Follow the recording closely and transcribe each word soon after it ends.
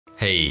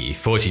Hey,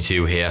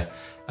 42 here.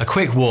 A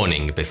quick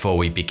warning before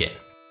we begin.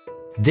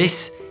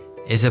 This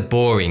is a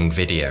boring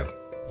video.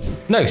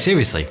 No,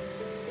 seriously,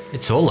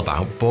 it's all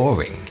about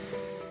boring.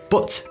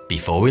 But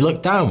before we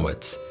look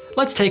downwards,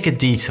 let's take a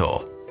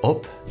detour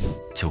up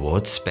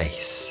towards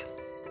space.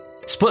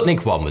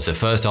 Sputnik 1 was the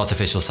first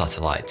artificial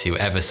satellite to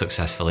ever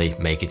successfully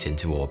make it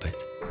into orbit.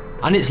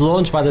 And its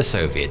launch by the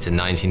Soviets in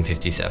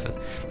 1957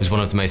 was one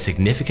of the most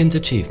significant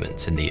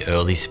achievements in the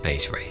early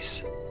space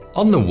race.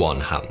 On the one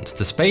hand,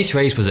 the space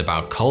race was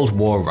about Cold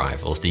War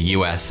rivals, the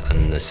US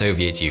and the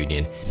Soviet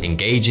Union,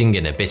 engaging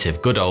in a bit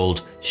of good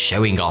old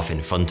showing off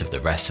in front of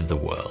the rest of the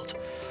world.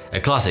 A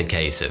classic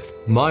case of,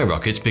 my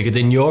rocket's bigger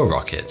than your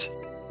rocket.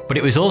 But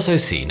it was also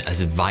seen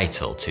as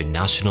vital to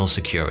national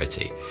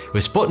security,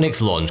 with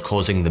Sputnik's launch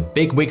causing the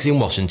bigwigs in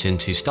Washington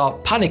to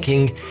start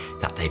panicking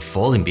that they'd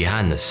fallen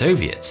behind the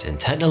Soviets in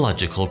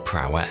technological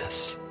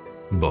prowess.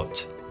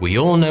 But we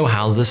all know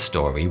how the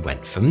story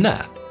went from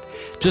there.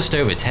 Just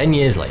over 10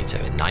 years later,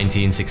 in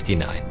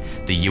 1969,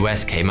 the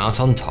US came out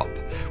on top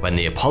when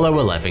the Apollo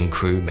 11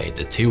 crew made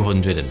the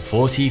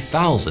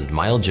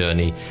 240,000-mile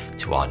journey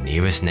to our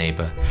nearest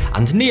neighbour,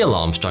 and Neil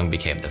Armstrong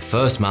became the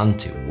first man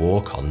to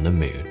walk on the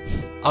moon.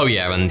 Oh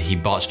yeah, and he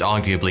botched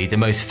arguably the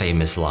most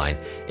famous line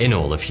in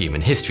all of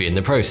human history in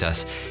the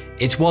process.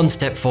 It's one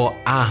step for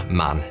a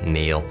man,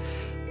 Neil.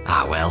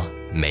 Ah well,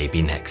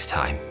 maybe next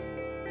time.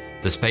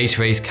 The space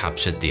race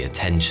captured the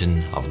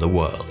attention of the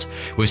world,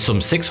 with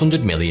some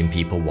 600 million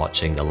people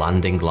watching the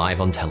landing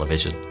live on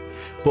television.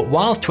 But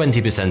whilst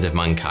 20% of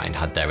mankind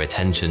had their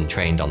attention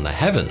trained on the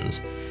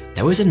heavens,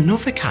 there was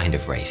another kind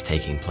of race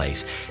taking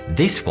place,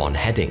 this one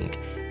heading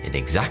in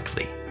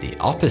exactly the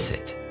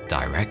opposite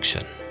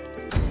direction.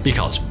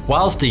 Because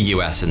whilst the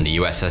US and the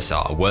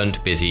USSR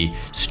weren't busy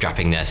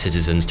strapping their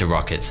citizens to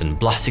rockets and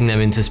blasting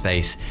them into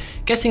space,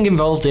 getting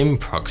involved in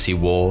proxy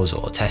wars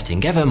or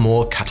testing ever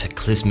more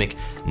cataclysmic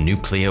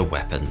nuclear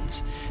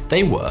weapons,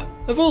 they were,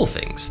 of all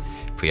things,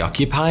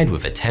 preoccupied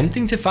with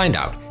attempting to find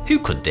out who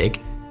could dig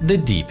the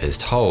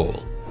deepest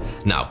hole.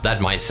 Now,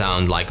 that might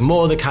sound like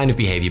more the kind of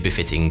behaviour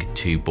befitting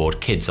two bored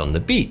kids on the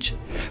beach,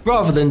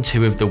 rather than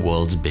two of the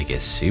world's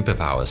biggest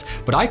superpowers,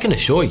 but I can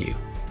assure you,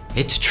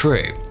 it's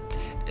true.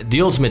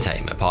 The ultimate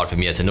aim, apart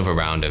from yet another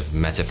round of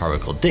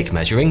metaphorical dick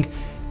measuring,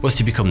 was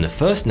to become the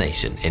first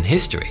nation in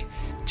history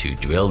to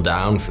drill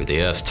down through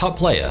the Earth's top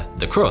layer,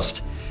 the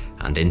crust,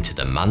 and into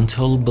the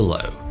mantle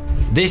below.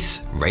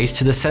 This race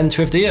to the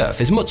centre of the Earth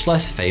is much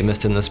less famous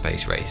than the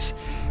space race.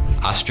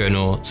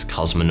 Astronauts,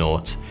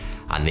 cosmonauts,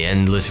 and the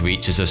endless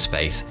reaches of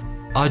space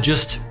are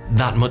just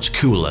that much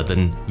cooler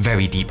than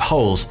very deep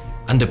holes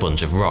and a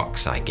bunch of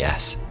rocks, I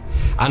guess.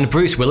 And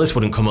Bruce Willis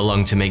wouldn't come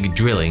along to make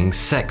drilling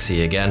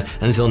sexy again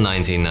until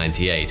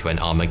 1998 when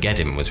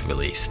Armageddon was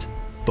released.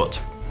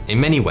 But in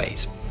many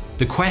ways,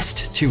 the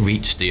quest to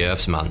reach the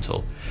Earth's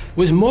mantle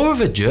was more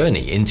of a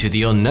journey into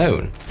the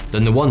unknown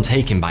than the one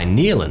taken by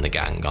Neil and the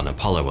gang on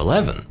Apollo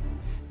 11.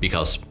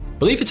 Because,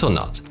 believe it or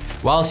not,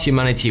 whilst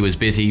humanity was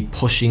busy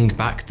pushing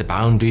back the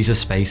boundaries of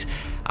space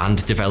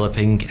and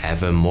developing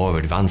ever more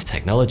advanced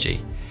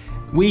technology,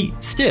 we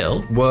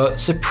still were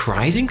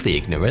surprisingly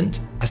ignorant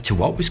as to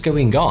what was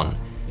going on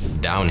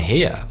down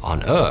here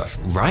on Earth,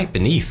 right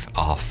beneath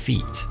our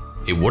feet.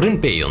 It wouldn't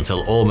be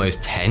until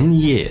almost 10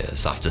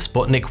 years after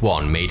Sputnik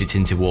 1 made it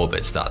into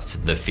orbit that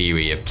the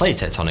theory of plate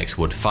tectonics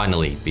would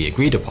finally be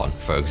agreed upon,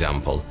 for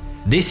example.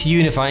 This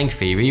unifying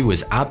theory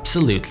was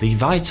absolutely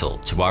vital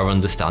to our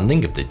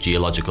understanding of the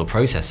geological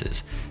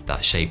processes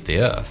that shape the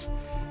Earth.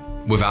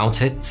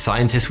 Without it,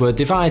 scientists were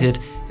divided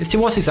as to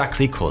what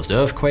exactly caused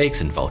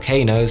earthquakes and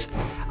volcanoes,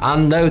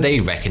 and though they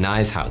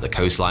recognised how the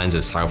coastlines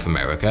of South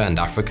America and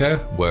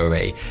Africa were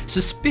a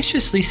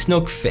suspiciously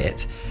snug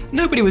fit,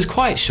 nobody was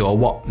quite sure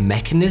what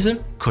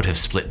mechanism could have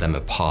split them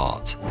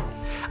apart.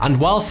 And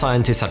while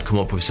scientists had come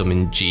up with some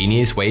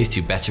ingenious ways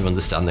to better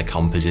understand the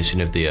composition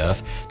of the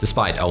Earth,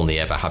 despite only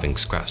ever having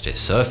scratched its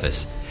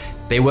surface,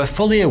 they were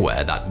fully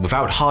aware that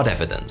without hard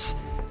evidence,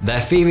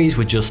 their theories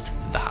were just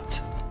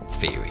that,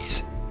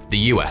 theories.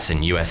 The US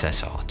and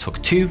USSR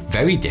took two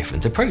very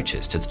different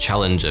approaches to the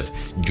challenge of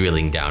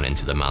drilling down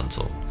into the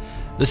mantle.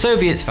 The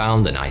Soviets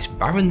found a nice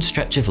barren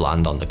stretch of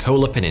land on the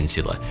Kola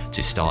Peninsula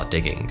to start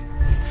digging,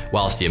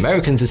 whilst the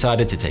Americans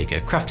decided to take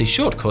a crafty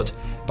shortcut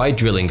by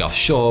drilling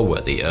offshore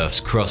where the Earth's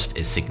crust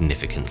is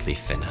significantly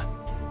thinner,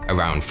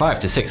 around 5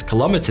 to 6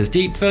 kilometers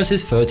deep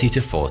versus 30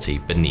 to 40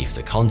 beneath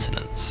the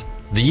continents.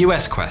 The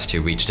US quest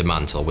to reach the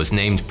mantle was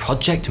named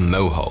Project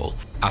Mohole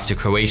after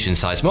Croatian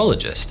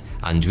seismologist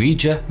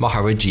Andrija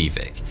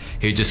Mohorović,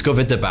 who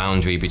discovered the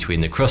boundary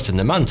between the crust and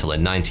the mantle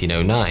in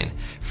 1909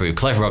 through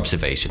clever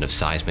observation of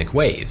seismic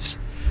waves.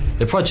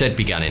 The project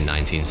began in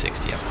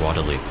 1960 off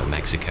Guadalupe,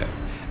 Mexico,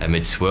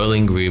 amid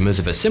swirling rumours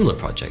of a similar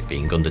project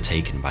being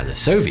undertaken by the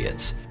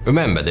Soviets.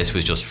 Remember, this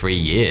was just 3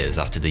 years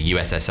after the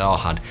USSR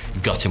had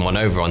gotten one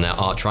over on their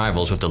arch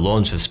rivals with the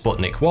launch of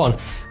Sputnik 1,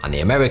 and the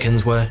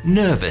Americans were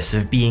nervous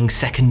of being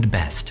second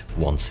best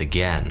once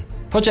again.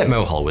 Project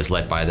Mohole was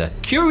led by the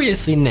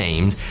curiously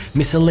named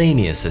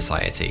Miscellaneous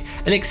Society,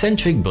 an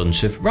eccentric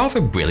bunch of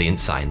rather brilliant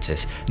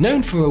scientists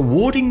known for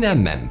awarding their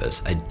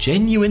members a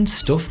genuine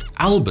stuffed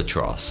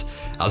albatross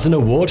as an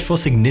award for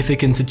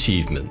significant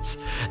achievements.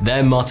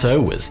 Their motto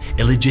was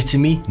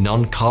Illegitimi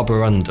non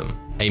carborundum,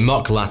 a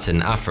mock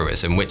Latin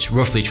aphorism which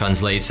roughly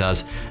translates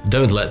as,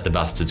 "Don't let the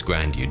bastards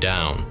grind you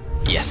down."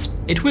 Yes,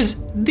 it was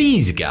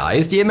these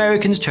guys the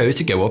Americans chose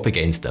to go up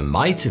against the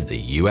might of the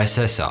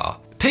USSR.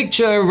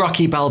 Picture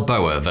Rocky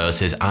Balboa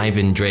versus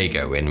Ivan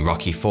Drago in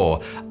Rocky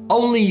IV,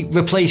 only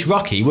replace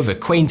Rocky with a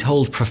quaint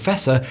old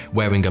professor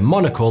wearing a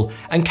monocle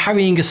and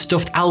carrying a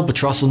stuffed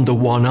albatross under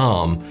one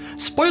arm.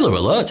 Spoiler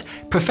alert,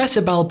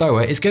 Professor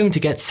Balboa is going to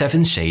get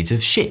 7 shades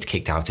of shit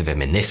kicked out of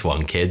him in this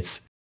one,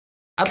 kids.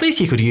 At least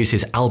he could use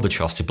his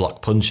albatross to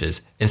block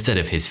punches instead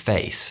of his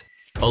face.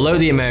 Although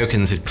the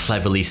Americans had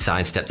cleverly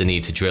sidestepped the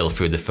need to drill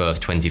through the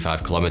first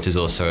 25 kilometers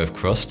or so of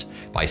crust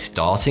by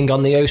starting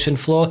on the ocean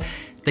floor,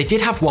 they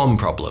did have one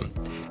problem.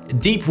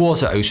 Deep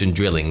water ocean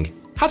drilling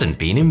hadn't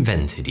been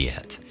invented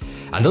yet.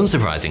 And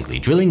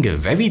unsurprisingly, drilling a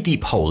very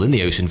deep hole in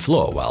the ocean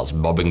floor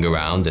whilst bobbing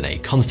around in a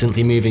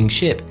constantly moving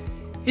ship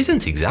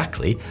isn't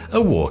exactly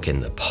a walk in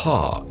the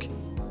park.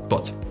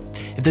 But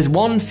if there's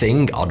one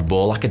thing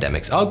oddball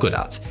academics are good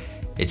at,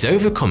 it's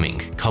overcoming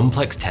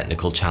complex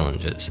technical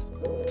challenges.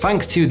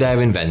 Thanks to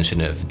their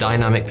invention of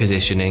dynamic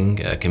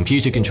positioning, a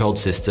computer-controlled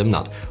system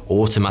that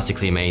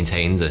automatically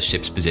maintains a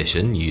ship's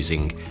position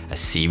using a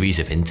series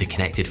of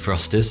interconnected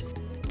thrusters,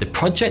 the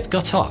project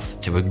got off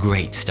to a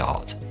great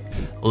start.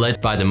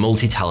 Led by the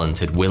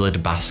multi-talented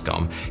Willard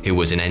Bascom, who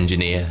was an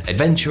engineer,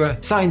 adventurer,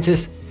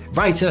 scientist,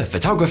 writer,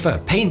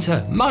 photographer,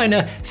 painter,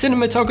 miner,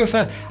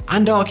 cinematographer,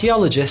 and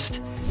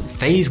archaeologist,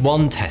 Phase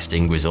 1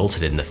 testing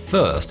resulted in the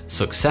first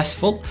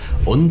successful,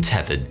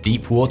 untethered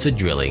deep-water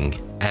drilling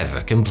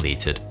ever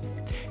completed.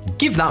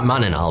 Give that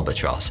man an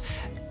albatross.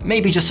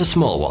 Maybe just a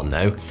small one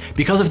though.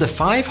 Because of the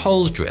 5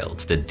 holes drilled,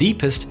 the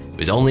deepest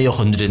was only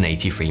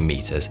 183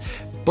 meters.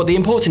 But the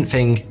important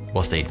thing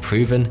was they'd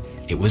proven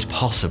it was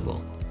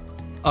possible.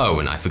 Oh,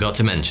 and I forgot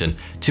to mention,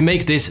 to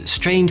make this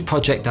strange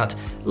project that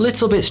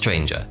little bit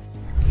stranger,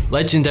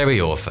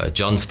 legendary author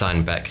John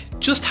Steinbeck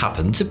just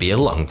happened to be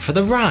along for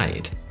the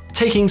ride,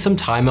 taking some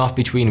time off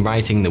between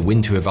writing The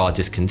Winter of Our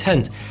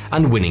Discontent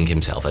and winning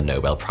himself a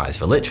Nobel Prize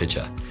for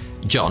Literature.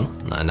 John,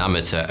 an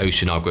amateur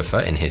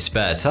oceanographer in his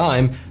spare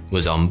time,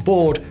 was on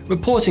board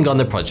reporting on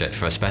the project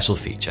for a special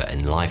feature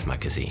in Life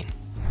magazine.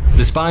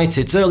 Despite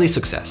its early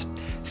success,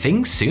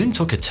 things soon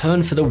took a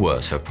turn for the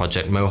worse for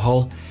Project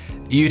Mohole.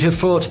 You'd have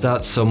thought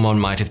that someone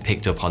might have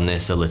picked up on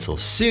this a little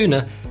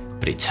sooner,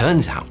 but it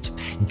turns out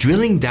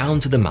drilling down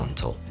to the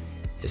mantle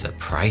is a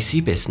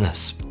pricey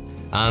business.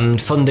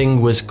 And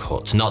funding was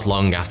cut not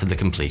long after the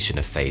completion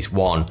of Phase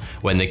 1,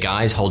 when the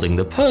guys holding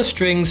the purse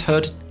strings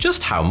heard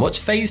just how much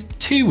Phase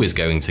 2 was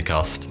going to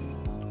cost.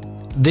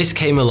 This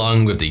came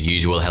along with the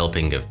usual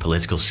helping of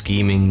political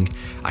scheming,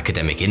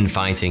 academic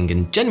infighting,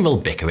 and general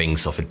bickering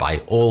suffered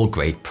by all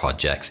great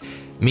projects,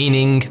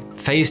 meaning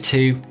Phase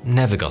 2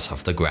 never got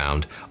off the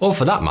ground, or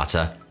for that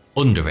matter,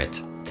 under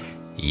it.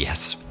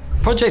 Yes,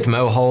 Project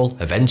Mohole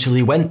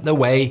eventually went the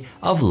way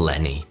of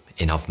Lenny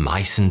in Of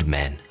Mice and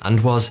Men, and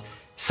was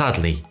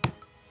sadly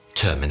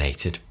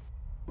terminated.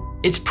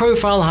 Its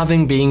profile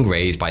having been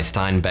raised by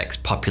Steinbeck's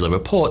popular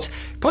reports,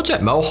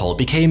 Project Mohole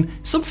became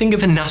something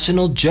of a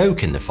national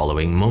joke in the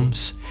following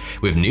months,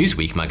 with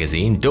Newsweek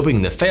magazine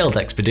dubbing the failed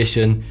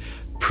expedition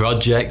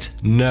Project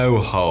No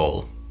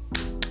Hole.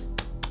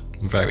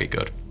 Very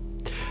good.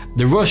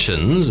 The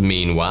Russians,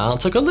 meanwhile,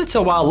 took a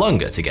little while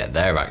longer to get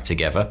their act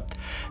together.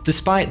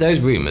 Despite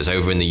those rumours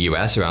over in the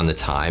US around the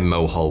time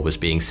Mohole was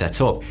being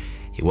set up,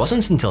 it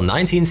wasn't until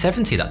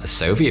 1970 that the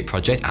Soviet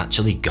project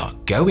actually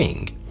got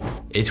going.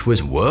 It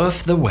was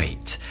worth the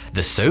wait.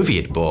 The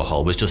Soviet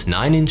borehole was just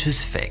 9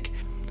 inches thick.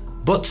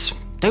 But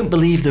don't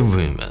believe the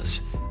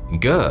rumours.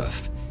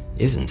 Girth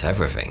isn't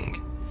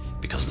everything.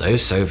 Because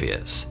those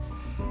Soviets,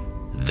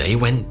 they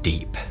went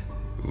deep.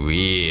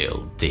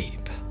 Real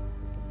deep.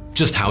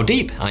 Just how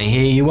deep, I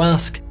hear you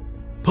ask?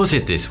 Put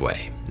it this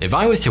way. If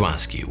I was to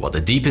ask you what the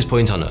deepest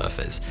point on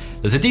Earth is,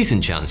 there's a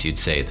decent chance you'd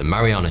say the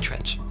Mariana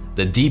Trench,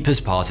 the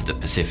deepest part of the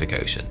Pacific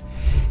Ocean.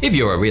 If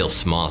you're a real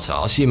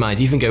smart-ass, you might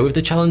even go with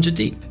the Challenger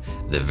Deep,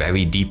 the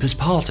very deepest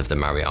part of the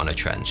Mariana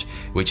Trench,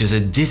 which is a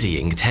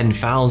dizzying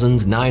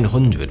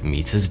 10,900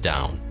 meters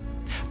down.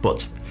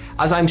 But,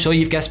 as I'm sure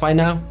you've guessed by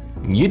now,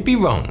 you'd be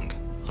wrong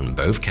on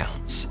both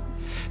counts.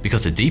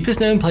 Because the deepest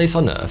known place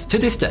on Earth, to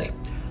this day,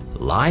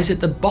 lies at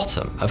the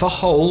bottom of a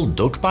hole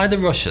dug by the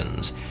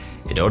Russians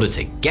in order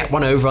to get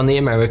one over on the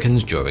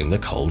Americans during the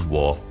Cold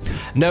War.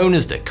 Known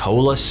as the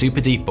Kola Super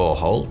Deep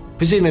Borehole,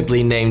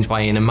 presumably named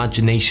by an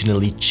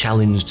imaginationally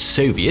challenged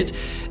Soviet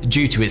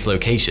due to its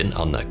location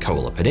on the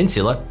Kola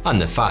Peninsula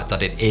and the fact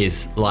that it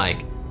is,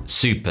 like,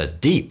 super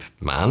deep,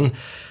 man.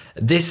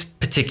 This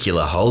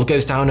particular hole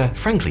goes down a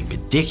frankly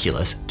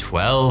ridiculous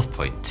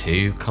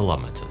 12.2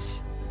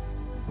 kilometers.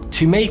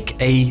 To make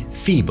a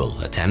feeble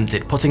attempt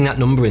at putting that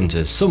number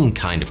into some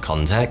kind of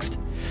context,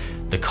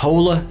 the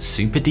Kola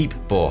Super Deep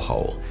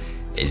Borehole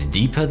is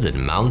deeper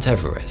than Mount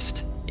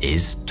Everest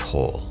is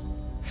tall.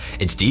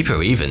 It's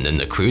deeper even than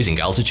the cruising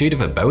altitude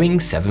of a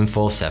Boeing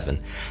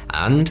 747,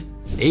 and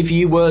if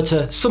you were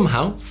to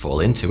somehow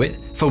fall into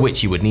it, for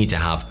which you would need to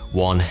have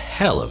one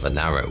hell of a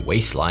narrow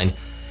waistline,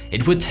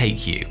 it would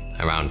take you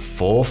around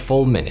 4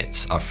 full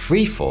minutes of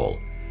free fall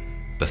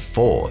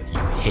before you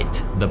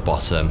hit the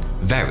bottom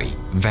very,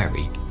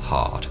 very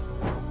hard.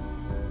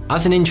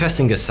 As an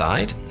interesting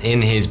aside,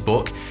 in his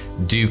book,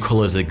 Do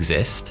Colours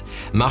Exist?,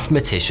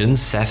 mathematician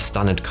Seth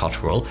Stannard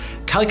Cottrell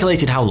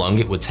calculated how long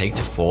it would take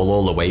to fall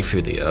all the way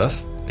through the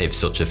Earth, if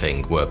such a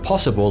thing were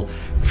possible,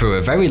 through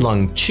a very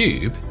long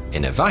tube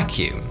in a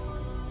vacuum.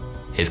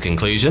 His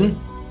conclusion?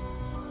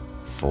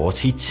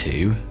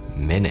 42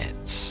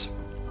 minutes.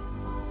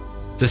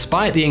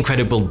 Despite the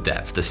incredible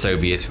depth the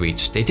Soviets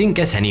reached, they didn't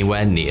get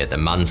anywhere near the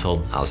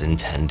mantle as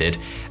intended,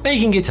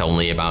 making it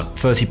only about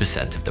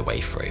 30% of the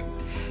way through.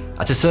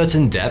 At a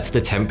certain depth,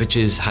 the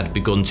temperatures had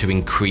begun to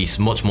increase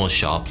much more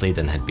sharply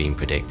than had been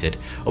predicted,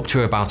 up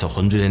to about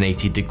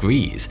 180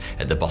 degrees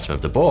at the bottom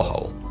of the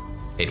borehole.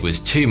 It was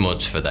too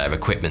much for their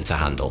equipment to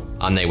handle,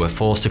 and they were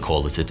forced to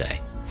call it a day.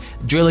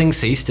 Drilling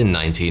ceased in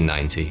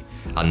 1990,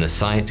 and the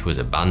site was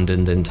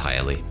abandoned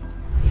entirely.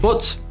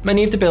 But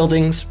many of the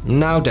buildings,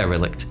 now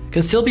derelict,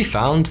 can still be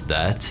found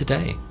there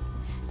today.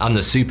 And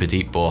the super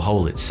deep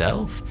borehole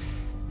itself?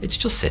 It's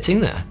just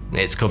sitting there.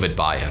 It's covered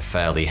by a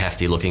fairly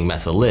hefty looking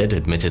metal lid,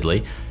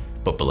 admittedly,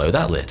 but below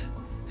that lid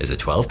is a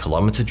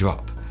 12-kilometer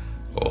drop,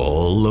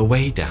 all the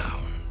way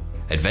down.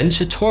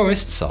 Adventure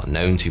tourists are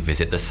known to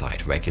visit the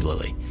site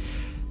regularly.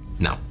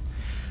 Now,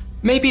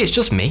 maybe it's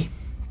just me,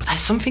 but there's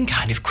something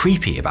kind of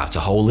creepy about a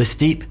hole this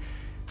deep,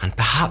 and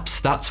perhaps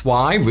that's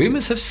why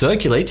rumours have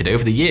circulated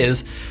over the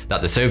years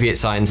that the Soviet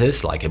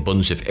scientists, like a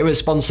bunch of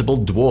irresponsible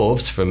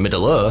dwarves from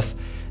Middle-earth,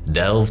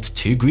 delved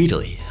too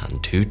greedily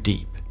and too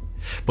deep.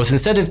 But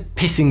instead of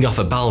pissing off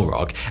a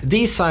Balrog,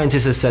 these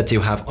scientists are said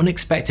to have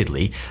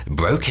unexpectedly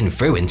broken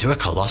through into a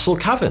colossal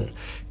cavern.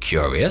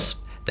 Curious,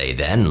 they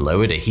then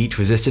lowered a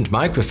heat-resistant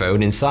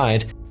microphone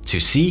inside to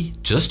see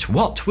just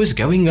what was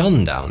going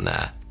on down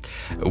there.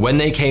 When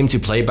they came to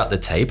play back the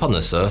tape on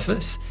the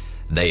surface,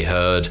 they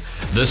heard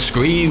the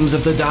screams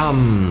of the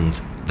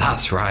damned.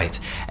 That's right,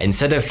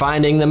 instead of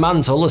finding the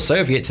mantle, the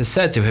Soviets are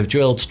said to have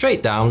drilled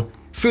straight down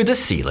through the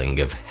ceiling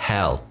of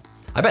hell.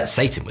 I bet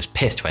Satan was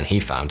pissed when he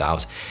found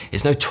out.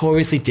 It's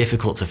notoriously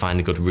difficult to find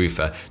a good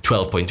roofer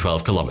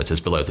 12.12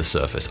 kilometers below the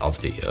surface of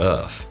the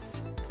Earth.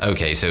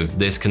 Okay, so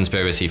this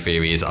conspiracy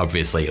theory is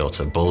obviously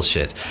utter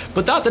bullshit,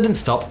 but that didn't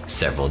stop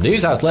several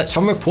news outlets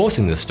from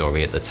reporting the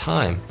story at the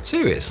time.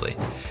 Seriously.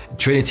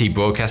 Trinity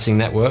Broadcasting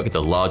Network,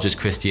 the largest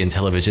Christian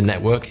television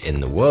network in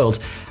the world,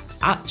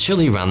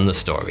 actually ran the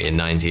story in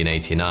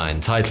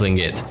 1989, titling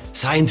it,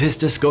 "Scientists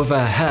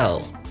Discover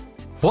Hell."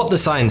 What the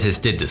scientists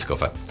did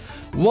discover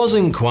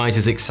wasn't quite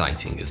as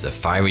exciting as the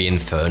fiery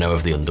inferno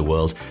of the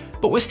underworld,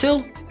 but was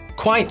still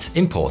quite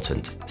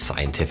important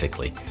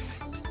scientifically.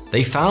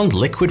 They found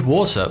liquid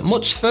water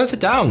much further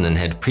down than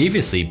had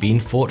previously been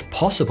thought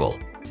possible,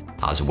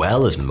 as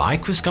well as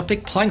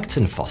microscopic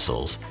plankton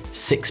fossils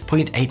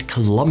 6.8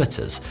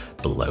 kilometers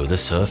below the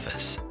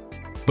surface.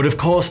 But of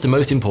course, the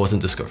most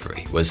important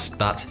discovery was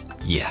that,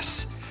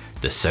 yes,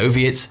 the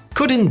Soviets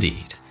could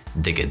indeed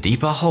dig a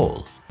deeper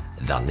hole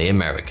than the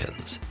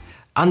Americans,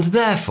 and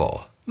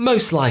therefore,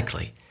 most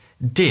likely,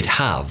 did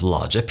have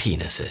larger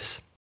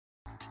penises.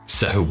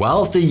 So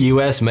whilst the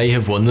US may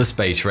have won the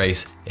space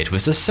race, it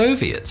was the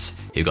Soviets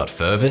who got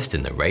furthest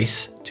in the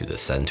race to the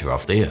center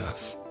of the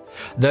Earth,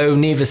 though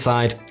neither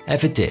side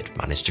ever did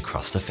manage to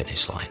cross the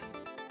finish line.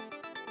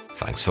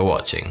 Thanks for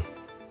watching.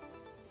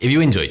 If you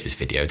enjoyed this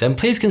video, then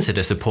please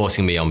consider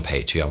supporting me on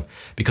Patreon,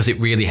 because it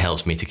really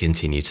helps me to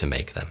continue to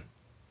make them.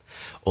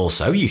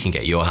 Also, you can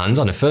get your hands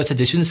on a first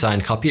edition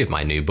signed copy of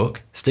my new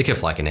book, Sticker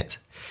Flagging It,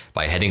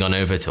 by heading on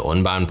over to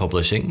Unbound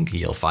Publishing.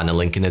 You'll find a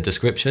link in the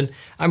description,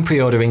 and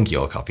pre-ordering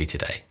your copy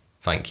today.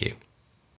 Thank you.